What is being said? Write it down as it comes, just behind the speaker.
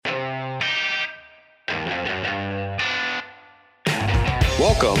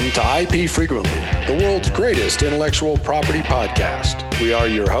Welcome to IP Frequently, the world's greatest intellectual property podcast. We are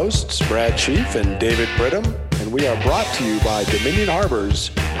your hosts, Brad Chief and David Brittam, and we are brought to you by Dominion Harbor's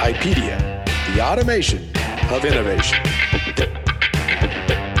IPedia, the automation of innovation.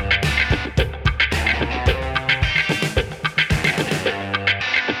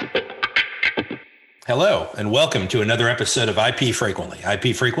 Hello, and welcome to another episode of IP Frequently.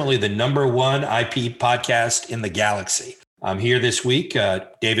 IP Frequently, the number one IP podcast in the galaxy. I'm here this week,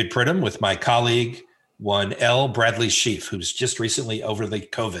 David Pridham, with my colleague, one L. Bradley Sheaf, who's just recently over the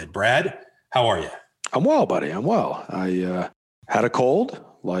COVID. Brad, how are you? I'm well, buddy. I'm well. I had a cold,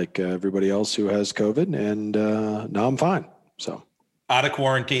 like everybody else who has COVID, and now I'm fine. So, out of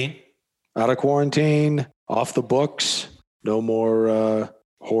quarantine, off the books. No more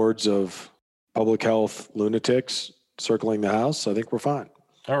hordes of public health lunatics circling the house. I think we're fine.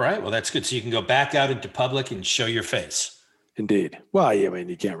 All right. Well, that's good. So you can go back out into public and show your face. Indeed. Well, yeah, I mean,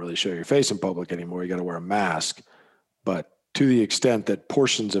 you can't really show your face in public anymore. You got to wear a mask. But to the extent that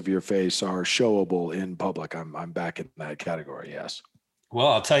portions of your face are showable in public, I'm back in that category. Yes. Well,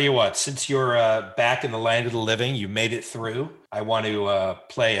 I'll tell you what. Since you're back in the land of the living, you made it through. I want to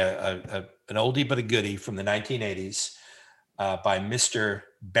play an oldie but a goodie from the 1980s by Mr.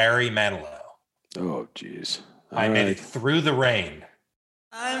 Barry Manilow. Oh, geez. I made it through the rain.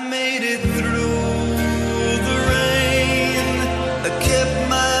 I made it through the rain. I kept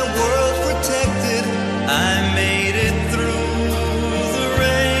my world protected. I made it through the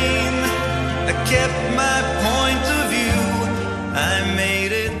rain. I kept my point of view. I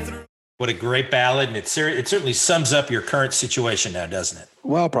made it through. What a great ballad. And it certainly sums up your current situation now, doesn't it?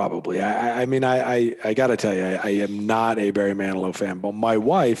 Well, probably. I mean, I got to tell you, I am not a Barry Manilow fan, but my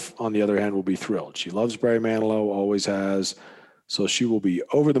wife, on the other hand, will be thrilled. She loves Barry Manilow, always has. So she will be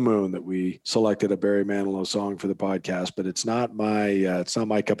over the moon that we selected a Barry Manilow song for the podcast, but it's not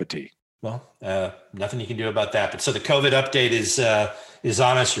my cup of tea. Well, nothing you can do about that. But so the COVID update is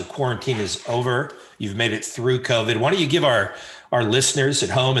on us. Your quarantine is over. You've made it through COVID. Why don't you give our listeners at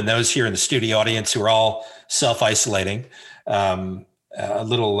home and those here in the studio audience who are all self-isolating a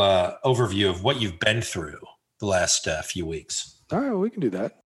little overview of what you've been through the last few weeks. All right, we can do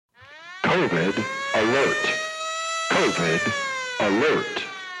that. COVID alert. COVID alert.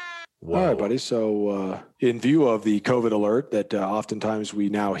 Whoa. All right, buddy. So in view of the COVID alert that oftentimes we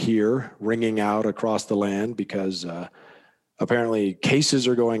now hear ringing out across the land because apparently cases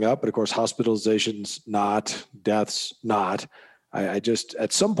are going up, but of course hospitalizations not, deaths not. I just,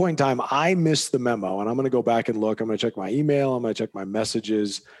 at some point in time, I missed the memo, and I'm going to go back and look. I'm going to check my email. I'm going to check my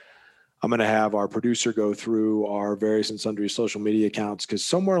messages. I'm going to have our producer go through our various and sundry social media accounts because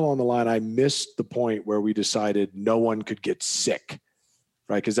somewhere along the line, I missed the point where we decided no one could get sick,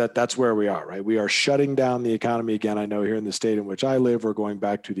 right? Because that's where we are, right? We are shutting down the economy again. I know here in the state in which I live, we're going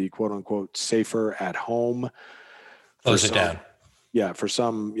back to the quote unquote safer at home. Close it down. Yeah, for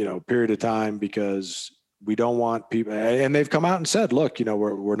some period of time because we don't want people, and they've come out and said, look,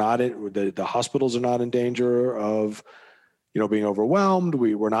 we're not the hospitals are not in danger of, being overwhelmed.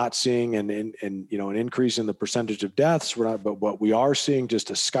 We're not seeing an increase in the percentage of deaths. But what we are seeing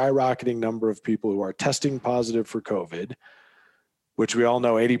just a skyrocketing number of people who are testing positive for COVID, which we all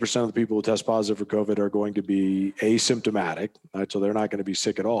know 80% of the people who test positive for COVID are going to be asymptomatic, right? So they're not going to be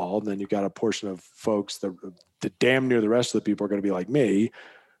sick at all. And then you've got a portion of folks that damn near the rest of the people are going to be like me,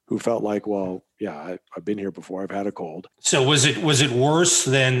 who felt like, well, yeah, I've been here before. I've had a cold. So was it worse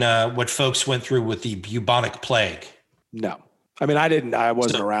than what folks went through with the bubonic plague? No. I mean, I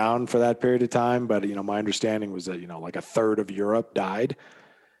wasn't around for that period of time, but, my understanding was that, like a third of Europe died.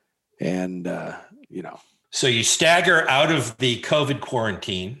 And, So you stagger out of the COVID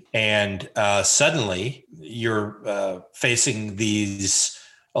quarantine and suddenly you're facing these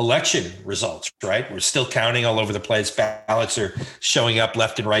election results, right? We're still counting all over the place. Ballots are showing up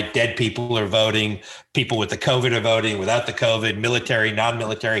left and right. Dead people are voting. People with the COVID are voting, without the COVID, military,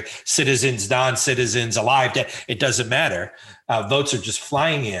 non-military, citizens, non-citizens, alive, dead. It doesn't matter. Votes are just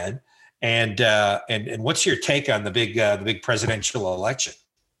flying in. And what's your take on the big presidential election?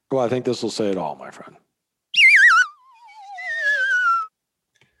 Well, I think this will say it all, my friend.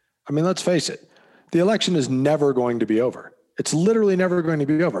 I mean, let's face it. The election is never going to be over. It's literally never going to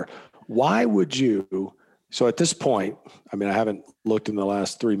be over. Why would you? So at this point, I mean, I haven't looked in the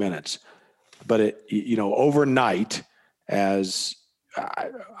last 3 minutes, but overnight, as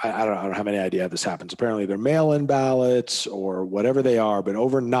I don't have any idea how this happens. Apparently they're mail-in ballots or whatever they are, but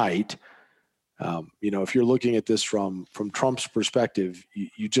overnight, if you're looking at this from Trump's perspective,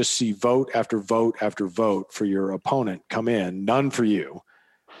 you just see vote after vote after vote for your opponent come in, none for you.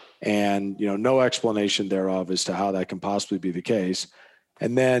 And, no explanation thereof as to how that can possibly be the case.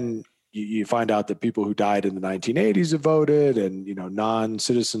 And then you find out that people who died in the 1980s have voted, and,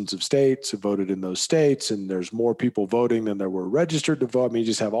 non-citizens of states have voted in those states. And there's more people voting than there were registered to vote. I mean, you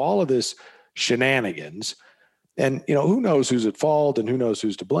just have all of this shenanigans. And, who knows who's at fault and who knows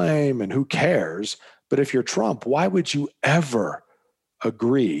who's to blame and who cares. But if you're Trump, why would you ever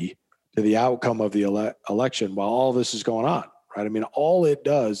agree to the outcome of the election while all this is going on, right? I mean, all it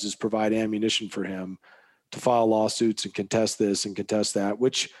does is provide ammunition for him to file lawsuits and contest this and contest that,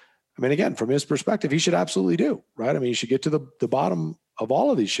 which, I mean, again, from his perspective, he should absolutely do, right? I mean, he should get to the bottom of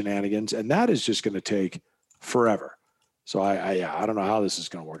all of these shenanigans, and that is just going to take forever. So I don't know how this is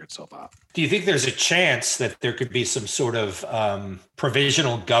going to work itself out. Do you think there's a chance that there could be some sort of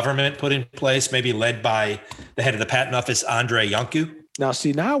provisional government put in place, maybe led by the head of the patent office, Andrei Iancu?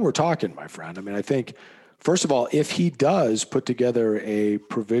 Now we're talking, my friend. I mean, I think, first of all, if he does put together a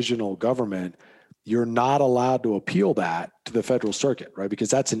provisional government, you're not allowed to appeal that to the federal circuit, right? Because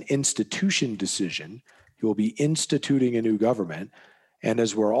that's an institution decision. He will be instituting a new government. And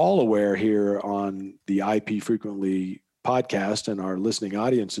as we're all aware here on the IP Frequently podcast, and our listening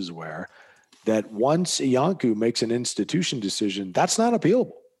audience is aware, that once Iancu makes an institution decision, that's not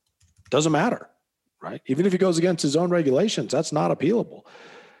appealable. Doesn't matter, right? Even if he goes against his own regulations, that's not appealable.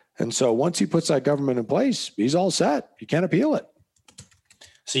 And so once he puts that government in place, he's all set. You can't appeal it.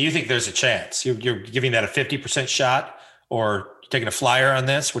 So you think there's a chance? You're giving that a 50% shot, or taking a flyer on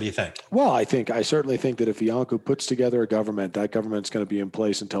this? What do you think? Well, I certainly think that if Iancu puts together a government, that government's going to be in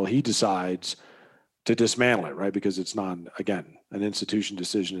place until he decides to dismantle it, right? Because it's again, an institution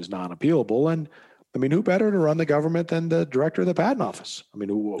decision is non-appealable. And I mean, who better to run the government than the director of the patent office? I mean,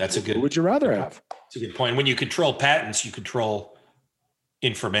 who would you rather have? That's a good point. When you control patents, you control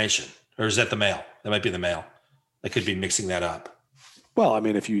information. Or is that the mail? That might be the mail. I could be mixing that up. Well, I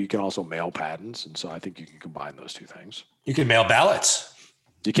mean, if you can also mail patents. And so I think you can combine those two things. You can mail ballots.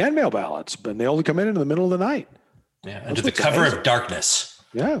 You can mail ballots, but they only come in the middle of the night. Yeah, under the cover of darkness.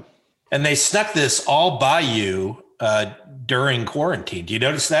 Yeah. And they snuck this all by you during quarantine. Do you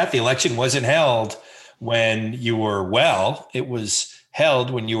notice that? The election wasn't held when you were well. It was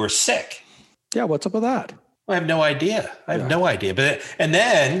held when you were sick. Yeah, what's up with that? I have no idea. No idea. And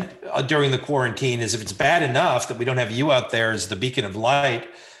then during the quarantine, as if it's bad enough that we don't have you out there as the beacon of light.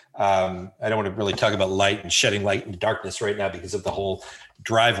 I don't want to really talk about light and shedding light into darkness right now because of the whole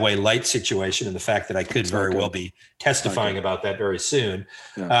driveway light situation and the fact that I could very well be testifying about that very soon.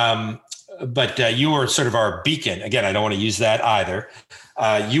 Yeah. But you were sort of our beacon. Again, I don't want to use that either.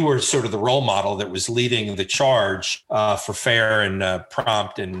 You were sort of the role model that was leading the charge for fair and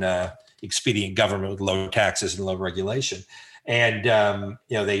prompt and expedient government with low taxes and low regulation. And,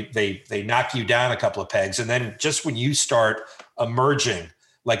 they knock you down a couple of pegs. And then just when you start emerging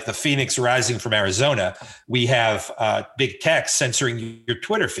like the phoenix rising from Arizona, we have big tech censoring your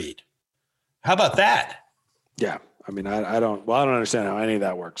Twitter feed. How about that? Yeah. I mean, I don't understand how any of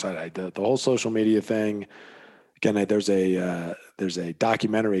that works. The whole social media thing, again, there's a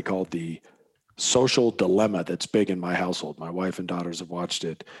documentary called The Social Dilemma that's big in my household. My wife and daughters have watched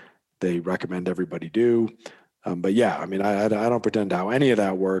it. They recommend everybody do. But yeah, I mean, I don't pretend how any of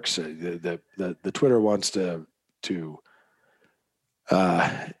that works. The Twitter wants to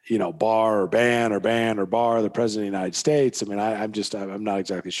bar or ban or bar the president of the United States. I mean, I'm not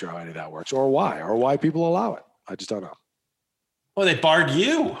exactly sure how any of that works or why people allow it. I just don't know. Well, they barred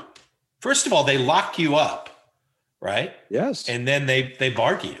you. First of all, they locked you up, right? Yes. And then they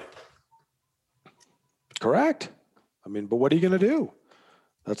barred you. Correct. I mean, but what are you going to do?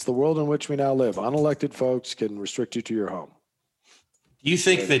 That's the world in which we now live. Unelected folks can restrict you to your home. Do you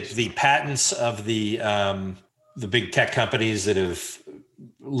think that the patents of the big tech companies that have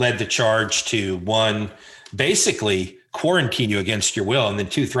led the charge to, one, basically quarantine you against your will, and then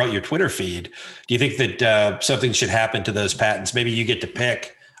two, throw out your Twitter feed, do you think that something should happen to those patents? Maybe you get to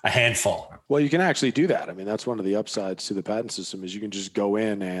pick a handful. Well, you can actually do that. I mean, that's one of the upsides to the patent system is you can just go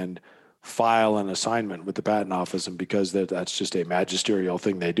in and file an assignment with the patent office. And because that's just a magisterial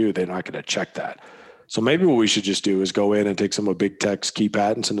thing they do, they're not going to check that. So maybe what we should just do is go in and take some of big tech's key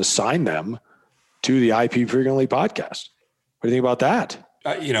patents and assign them to the IP Frequently podcast. What do you think about that?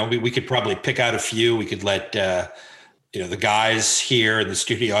 We could probably pick out a few. We could let, the guys here in the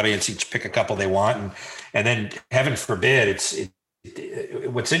studio audience each pick a couple they want. And then heaven forbid,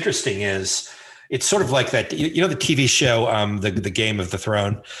 what's interesting is it's sort of like that, the TV show, the Game of the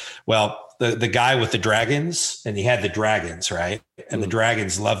Throne. Well, the guy with the dragons, and he had the dragons, right? And the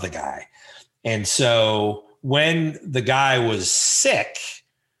dragons love the guy. And so when the guy was sick,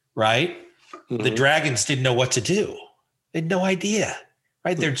 right? Mm-hmm. The dragons didn't know what to do. They had no idea,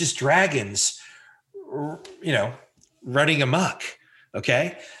 right? They're just dragons, running amok.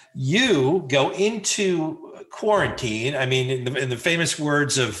 Okay. You go into quarantine. I mean, in the famous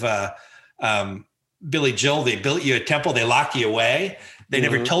words of Billy Joel, they built you a temple, they lock you away. They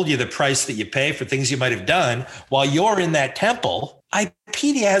never told you the price that you pay for things you might have done while you're in that temple.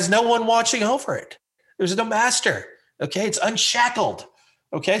 IPedia has no one watching over it. There's no master. Okay. It's unshackled.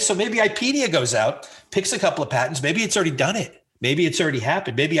 Okay. So maybe IPedia goes out, picks a couple of patents. Maybe it's already done it. Maybe it's already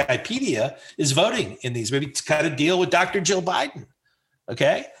happened. Maybe IPedia is voting in these. Maybe it's got a deal with Dr. Jill Biden.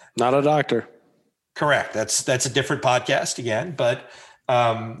 Okay. Not a doctor. Correct. That's a different podcast again. But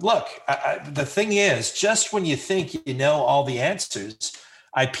look, the thing is, just when you think you know all the answers,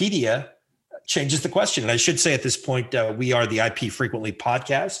 IPedia changes the question. And I should say at this point, we are the IP Frequently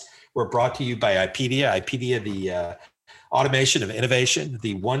podcast. We're brought to you by IPedia. IPedia, the automation of innovation,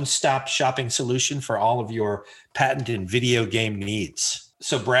 the one-stop shopping solution for all of your patent and video game needs.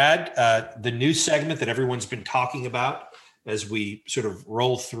 So Brad, the new segment that everyone's been talking about as we sort of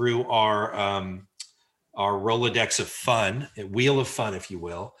roll through our Rolodex of fun, a wheel of fun, if you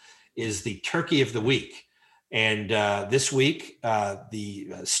will, is the Turkey of the Week. And this week,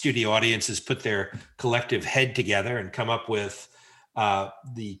 the studio audience has put their collective head together and come up with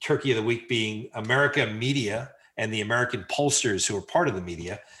the Turkey of the Week being America Media and the American pollsters who are part of the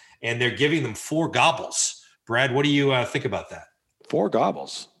media. And they're giving them 4 gobbles. Brad, what do you think about that? 4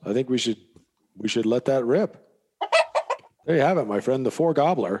 gobbles. I think we should let that rip. There you have it, my friend, the 4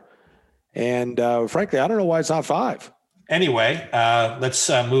 gobbler. And frankly, I don't know why it's not 5. Anyway, let's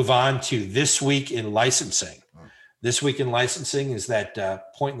move on to This Week in Licensing. This Week in Licensing is that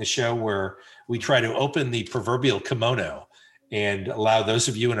point in the show where we try to open the proverbial kimono and allow those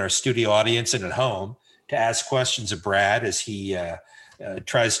of you in our studio audience and at home to ask questions of Brad as he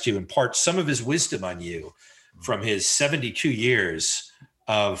tries to impart some of his wisdom on you from his 72 years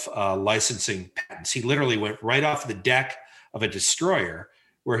of licensing patents. He literally went right off the deck of a destroyer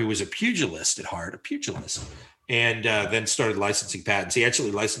where he was a pugilist at heart, and then started licensing patents. He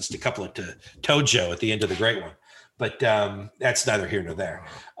actually licensed a couple to Tojo at the end of the Great One, but that's neither here nor there.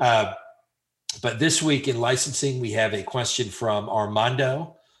 But this week in licensing, we have a question from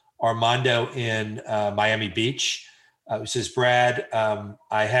Armando in Miami Beach, who says, Brad,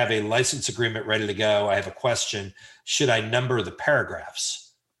 I have a license agreement ready to go. I have a question. Should I number the paragraphs?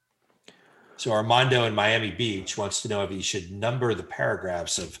 So Armando in Miami Beach wants to know if he should number the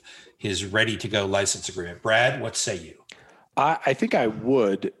paragraphs of his ready-to-go license agreement. Brad, what say you? I think I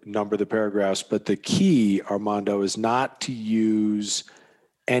would number the paragraphs, but the key, Armando, is not to use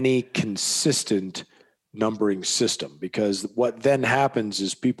any consistent numbering system, because what then happens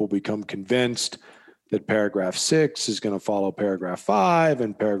is people become convinced that paragraph 6 is going to follow paragraph 5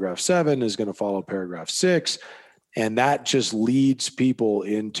 and paragraph 7 is going to follow paragraph 6. And that just leads people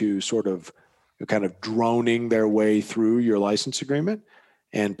into sort of kind of droning their way through your license agreement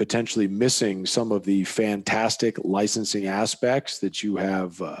and potentially missing some of the fantastic licensing aspects that you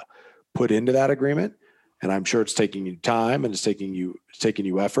have put into that agreement. And I'm sure it's taking you time and it's taking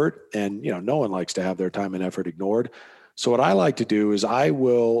you effort. And no one likes to have their time and effort ignored. So what I like to do is I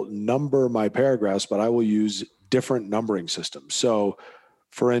will number my paragraphs, but I will use different numbering systems. So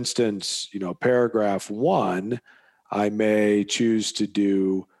for instance, paragraph 1, I may choose to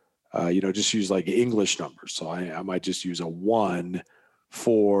do, just use like English numbers. So I might just use a 1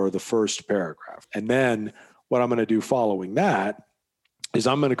 for the first paragraph. And then what I'm going to do following that is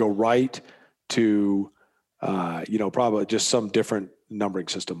I'm going to go right to, probably just some different numbering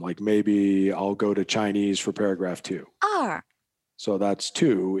system. Like maybe I'll go to Chinese for paragraph 2. R. So that's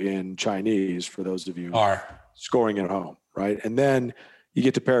 2 in Chinese for those of you scoring at home, right? And then you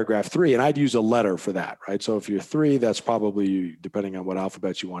get to paragraph 3, and I'd use a letter for that, right? So if you're 3, that's probably, depending on what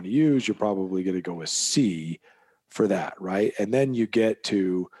alphabet you want to use, you're probably going to go with C for that, right? And then you get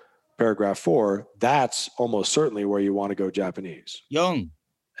to paragraph 4, that's almost certainly where you want to go Japanese. Young.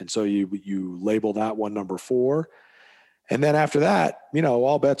 And so you label that one number 4. And then after that,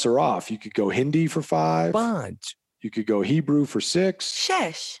 all bets are off. You could go Hindi for 5. Bunch. You could go Hebrew for 6.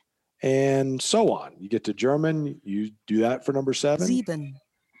 Shesh. And so on. You get to German, you do that for number 7. Sieben.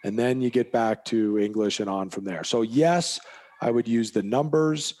 And then you get back to English and on from there. So yes, I would use the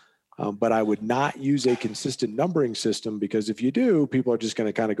numbers, but I would not use a consistent numbering system, because if you do, people are just going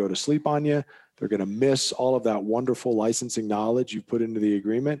to kind of go to sleep on you. They're going to miss all of that wonderful licensing knowledge you put into the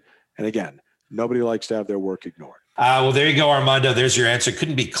agreement. And again, nobody likes to have their work ignored. Well, there you go, Armando. There's your answer.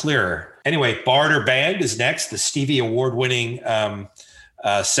 Couldn't be clearer. Anyway, Bard or Band is next. The Stevie Award-winning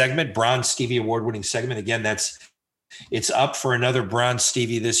segment, Bronze Stevie Award-winning segment. Again, it's up for another Bronze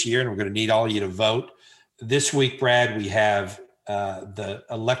Stevie this year, and we're going to need all of you to vote. This week, Brad, we have the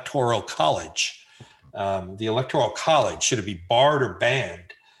Electoral College The Electoral College, should it be barred or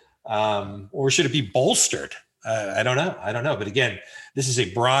banned? Or should it be bolstered? I don't know. But again, this is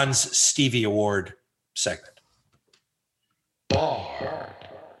a Bronze Stevie Award segment. Barred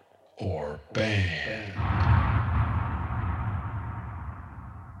or banned?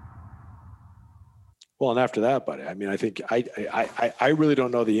 Well, and after that, buddy, I mean, I think I really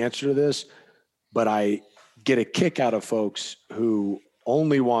don't know the answer to this, but I get a kick out of folks who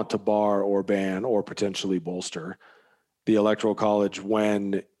only want to bar or ban or potentially bolster the Electoral College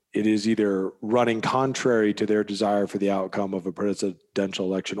when it is either running contrary to their desire for the outcome of a presidential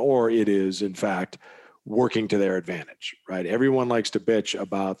election, or it is, in fact, working to their advantage, right? Everyone likes to bitch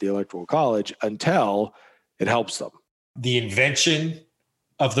about the Electoral College until it helps them. The invention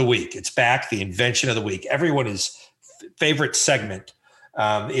of the week. It's back. The invention of the week. Everyone's favorite segment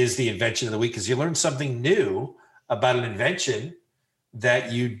is the invention of the week, because you learn something new about an invention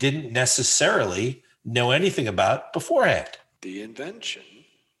that you didn't necessarily know anything about beforehand. The invention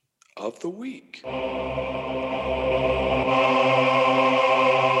of the week. The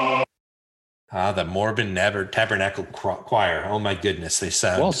Mormon Tabernacle Choir. Oh my goodness, they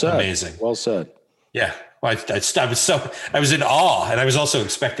sound well said. Amazing. Well said. Yeah, well, I was in awe, and I was also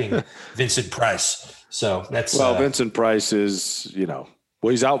expecting Vincent Price. So that's Vincent Price is,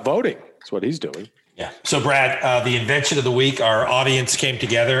 he's out voting. That's what he's doing. Yeah. So Brad, the invention of the week, our audience came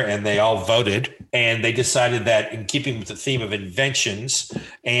together and they all voted, and they decided that in keeping with the theme of inventions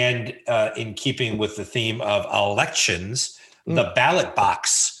and in keeping with the theme of elections, the ballot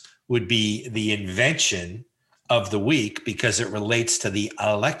box would be the invention of the week because it relates to the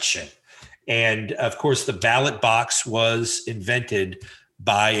election. And of course, the ballot box was invented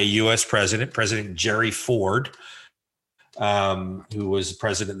by a U.S. president, President Jerry Ford, who was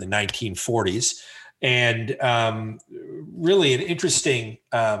president in the 1940s. And really an interesting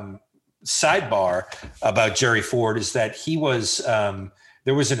sidebar about Jerry Ford is that he was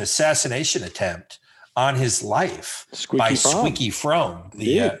there was an assassination attempt on his life by Squeaky Fromme.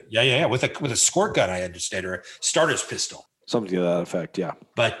 With a squirt gun, I understand, or a starter's pistol. Something to that effect, yeah.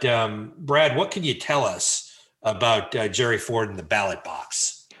 But Brad, what can you tell us about Jerry Ford and the ballot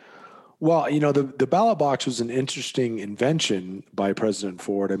box? Well, the ballot box was an interesting invention by President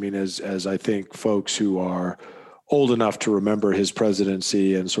Ford. I mean, as I think folks who are old enough to remember his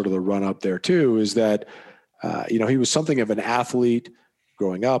presidency and sort of the run up there too, is that, he was something of an athlete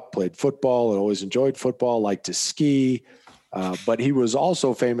growing up, played football and always enjoyed football, liked to ski. But he was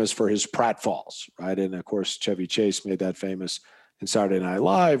also famous for his pratfalls, right? And of course, Chevy Chase made that famous in Saturday Night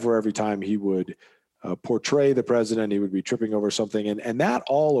Live, where every time he would portray the president, he would be tripping over something. And that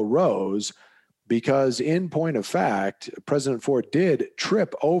all arose because, in point of fact, President Ford did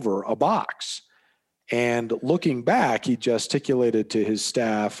trip over a box. And looking back, he gesticulated to his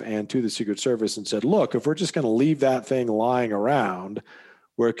staff and to the Secret Service and said, look, if we're just going to leave that thing lying around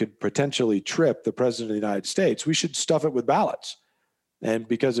where it could potentially trip the president of the United States, we should stuff it with ballots. And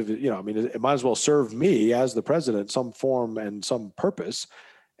because of, it might as well serve me as the president some form and some purpose.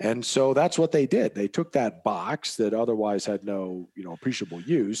 And so that's what they did. They took that box that otherwise had no, appreciable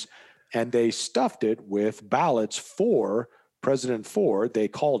use, and they stuffed it with ballots for President Ford. They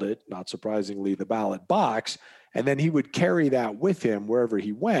called it, not surprisingly, the ballot box. And then he would carry that with him wherever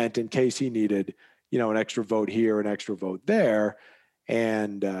he went in case he needed, an extra vote here, an extra vote there.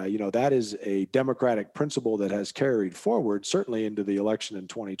 And, that is a democratic principle that has carried forward, certainly into the election in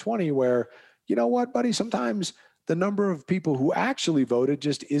 2020, where, you know what, buddy, sometimes the number of people who actually voted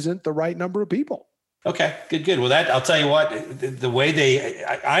just isn't the right number of people. Okay, good. Well, I'll tell you what, the way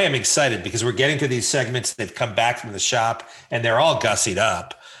I am excited because we're getting to these segments that come back from the shop and they're all gussied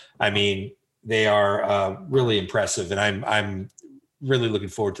up. I mean, they are really impressive. And I'm really looking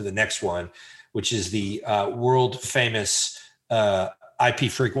forward to the next one, which is the world famous IP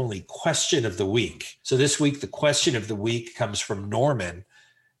Frequently question of the week. So this week, the question of the week comes from Norman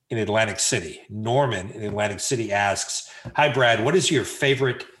in Atlantic City. Norman in Atlantic City asks, hi, Brad, what is your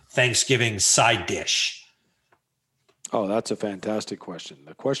favorite Thanksgiving side dish? Oh, that's a fantastic question.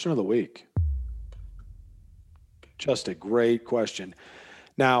 The question of the week. Just a great question.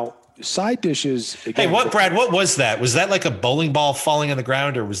 Now, side dishes. Again, hey, Brad, what was that? Was that like a bowling ball falling on the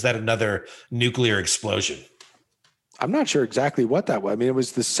ground, or was that another nuclear explosion? I'm not sure exactly what that was. I mean, it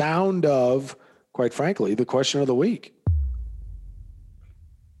was the sound of, quite frankly, the question of the week.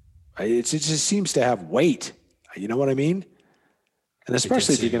 It just seems to have weight. You know what I mean? And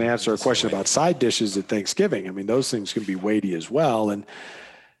especially if you can answer a question about side dishes at Thanksgiving. I mean, those things can be weighty as well. And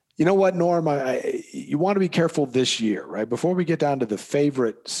you know what, Norm? You want to be careful this year, right? Before we get down to the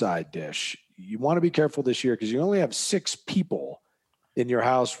favorite side dish, you want to be careful this year because you only have 6 people in your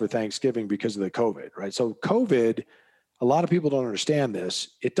house for Thanksgiving because of the COVID, right? So COVID, a lot of people don't understand this.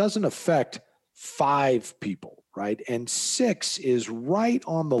 It doesn't affect 5 people, right? And 6 is right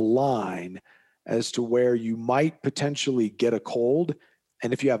on the line as to where you might potentially get a cold.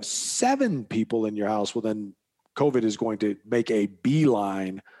 And if you have 7 people in your house, well, then COVID is going to make a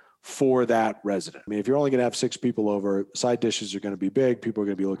beeline for that resident. I mean, if you're only going to have 6 people over, side dishes are going to be big. People are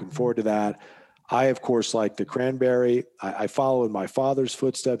going to be looking forward to that. I, of course, like the cranberry. I follow in my father's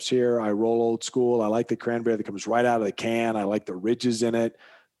footsteps here. I roll old school. I like the cranberry that comes right out of the can. I like the ridges in it.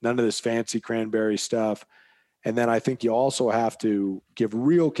 None of this fancy cranberry stuff. And then I think you also have to give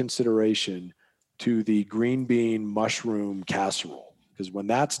real consideration to the green bean mushroom casserole, because when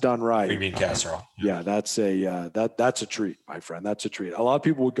that's done right, Green bean casserole. yeah, that's a treat, my friend. That's a treat. A lot of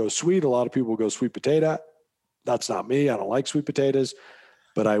people would go sweet. A lot of people would go sweet potato. That's not me. I don't like sweet potatoes.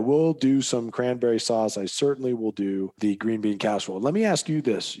 But I will do some cranberry sauce. I certainly will do the green bean casserole. Let me ask you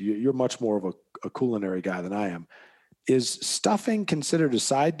this. You're much more of a culinary guy than I am. Is stuffing considered a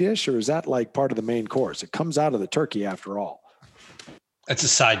side dish, or is that like part of the main course? It comes out of the turkey after all. That's a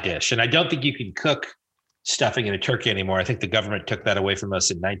side dish. And I don't think you can cook stuffing in a turkey anymore. I think the government took that away from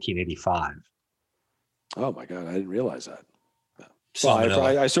us in 1985. Oh, my God. I didn't realize that. Well,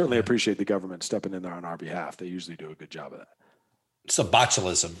 I certainly appreciate the government stepping in there on our behalf. They usually do a good job of that. It's a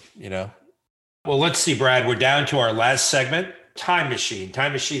botulism, you know. Well, let's see, Brad. We're down to our last segment, Time Machine.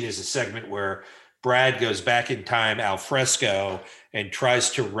 Time Machine is a segment where Brad goes back in time al fresco and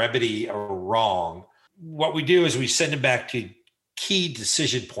tries to remedy a wrong. What we do is we send him back to key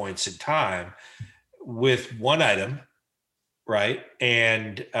decision points in time with one item, right?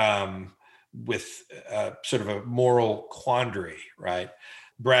 And with sort of a moral quandary, right?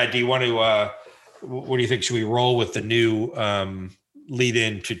 Brad, do you want to, what do you think? Should we roll with the new lead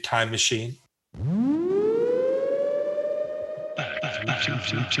in to Time Machine?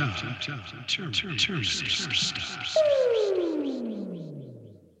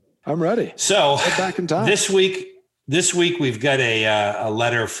 I'm ready. So back in time. This week we've got a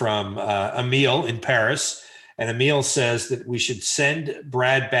letter from Emile in Paris, and Emile says that we should send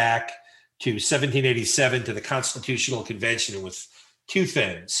Brad back to 1787 to the Constitutional Convention with 2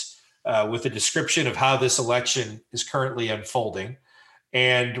 things. With a description of how this election is currently unfolding,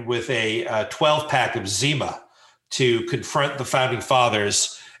 and with a 12-pack of Zima to confront the founding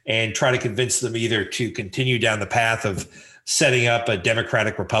fathers and try to convince them either to continue down the path of setting up a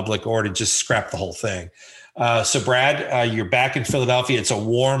democratic republic or to just scrap the whole thing. So, Brad, you're back in Philadelphia. It's a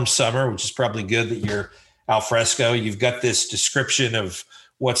warm summer, which is probably good that you're al fresco. You've got this description of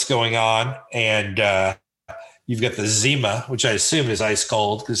what's going on, and you've got the Zima, which I assume is ice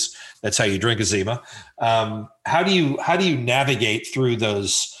cold because that's how you drink a Zima. How do you navigate through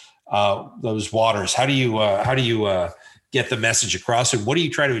those waters? How do you get the message across, and what do you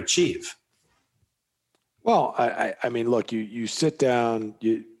try to achieve? Well, I mean, look, you sit down.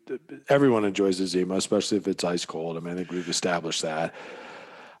 Everyone enjoys a Zima, especially if it's ice cold. I mean, I think we've established that.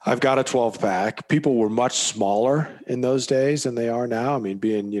 I've got a 12-pack. People were much smaller in those days than they are now. I mean,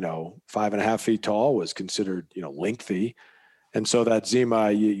 being, 5.5 feet tall was considered, lengthy. And so that Zima,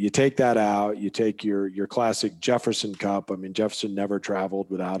 you take that out, you take your classic Jefferson cup. I mean, Jefferson never traveled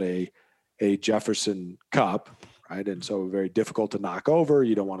without a Jefferson cup, right? And so very difficult to knock over.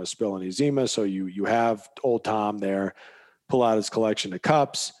 You don't want to spill any Zima. So you have old Tom there, pull out his collection of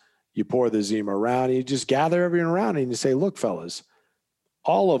cups, you pour the Zima around, you just gather everyone around and you say, look, fellas,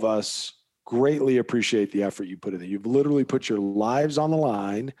 all of us greatly appreciate the effort you put in there. You've literally put your lives on the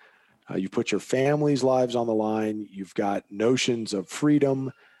line. You've put your family's lives on the line. You've got notions of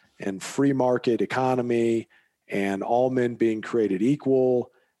freedom and free market economy and all men being created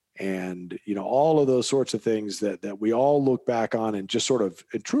equal. And, all of those sorts of things that we all look back on and just sort of,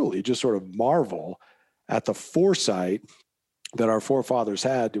 and truly just sort of marvel at the foresight that our forefathers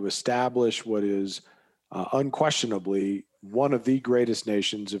had to establish what is unquestionably one of the greatest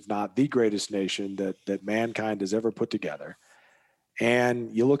nations, if not the greatest nation that mankind has ever put together.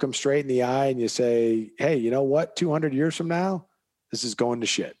 And you look them straight in the eye and you say, hey, you know what? 200 years from now, this is going to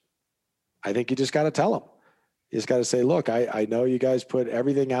shit. I think you just got to tell them. You just got to say, look, I know you guys put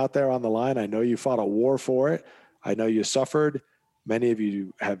everything out there on the line. I know you fought a war for it. I know you suffered. Many of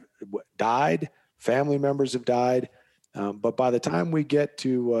you have died. Family members have died. But by the time we get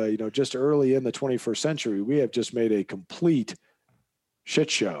to, just early in the 21st century, we have just made a complete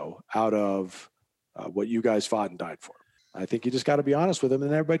shit show out of what you guys fought and died for. I think you just got to be honest with them,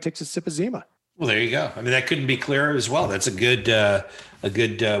 and everybody takes a sip of Zima. Well, there you go. I mean, that couldn't be clearer as well. That's a good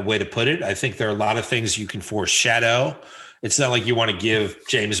way to put it. I think there are a lot of things you can foreshadow. It's not like you want to give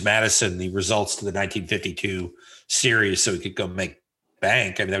James Madison the results to the 1952 series so he could go make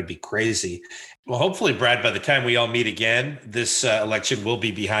bank. I mean, that would be crazy. Well, hopefully, Brad, by the time we all meet again, this election will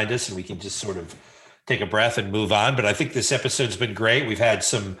be behind us and we can just sort of take a breath and move on. But I think this episode's been great. We've had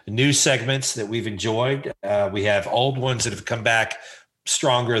some new segments that we've enjoyed. We have old ones that have come back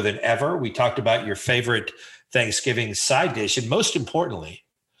stronger than ever. We talked about your favorite Thanksgiving side dish. And most importantly,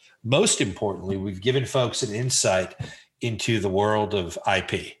 we've given folks an insight into the world of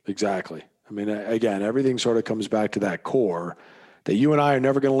IP. Exactly. I mean, again, everything sort of comes back to that core that you and I are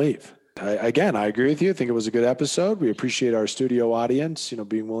never going to leave. I agree with you. I think it was a good episode. We appreciate our studio audience,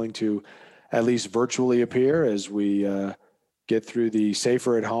 being willing to at least virtually appear as we get through the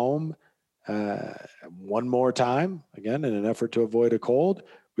safer at home one more time, again, in an effort to avoid a cold.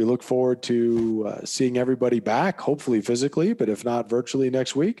 We look forward to seeing everybody back, hopefully physically, but if not virtually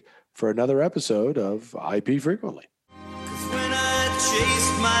next week for another episode of IP Frequently. 'Cause when I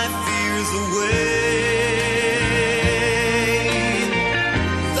chased my fears away,